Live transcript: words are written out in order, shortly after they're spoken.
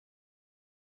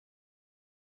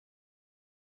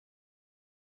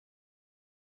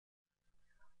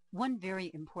One very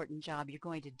important job you're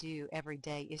going to do every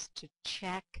day is to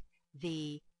check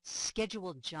the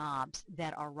scheduled jobs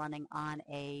that are running on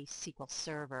a SQL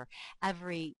Server.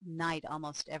 Every night,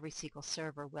 almost every SQL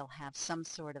Server will have some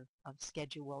sort of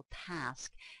scheduled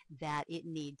task that it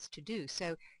needs to do.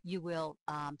 So you will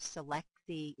select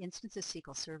the instance of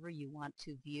SQL Server you want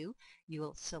to view. You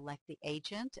will select the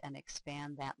agent and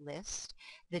expand that list.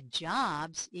 The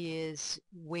jobs is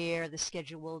where the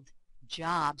scheduled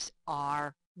jobs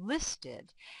are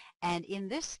listed. And in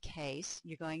this case,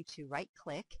 you're going to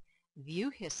right-click, View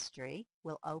History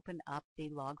will open up the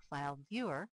log file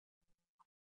viewer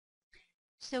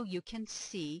so you can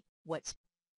see what's.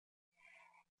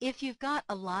 If you've got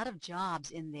a lot of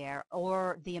jobs in there,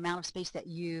 or the amount of space that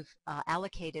you've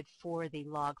allocated for the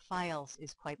log files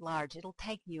is quite large, it'll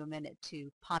take you a minute to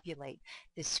populate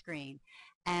this screen.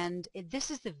 And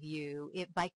this is the view.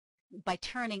 By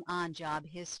turning on job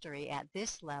history at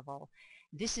this level,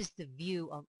 this is the view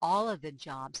of all of the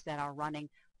jobs that are running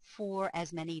for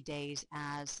as many days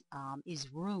as has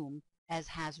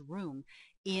room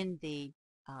in the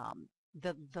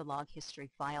log history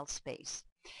file space.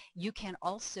 You can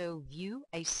also view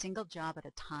a single job at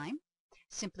a time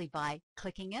simply by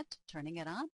clicking it, turning it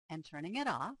on, and turning it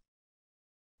off.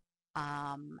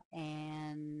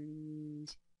 And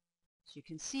as you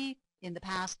can see, in the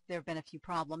past there have been a few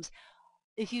problems.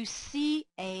 If you see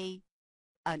an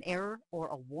error or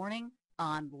a warning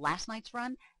on last night's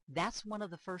run, that's one of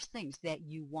the first things that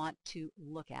you want to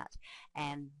look at.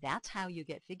 And that's how you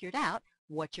get figured out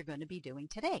what you're going to be doing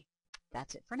today.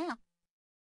 That's it for now.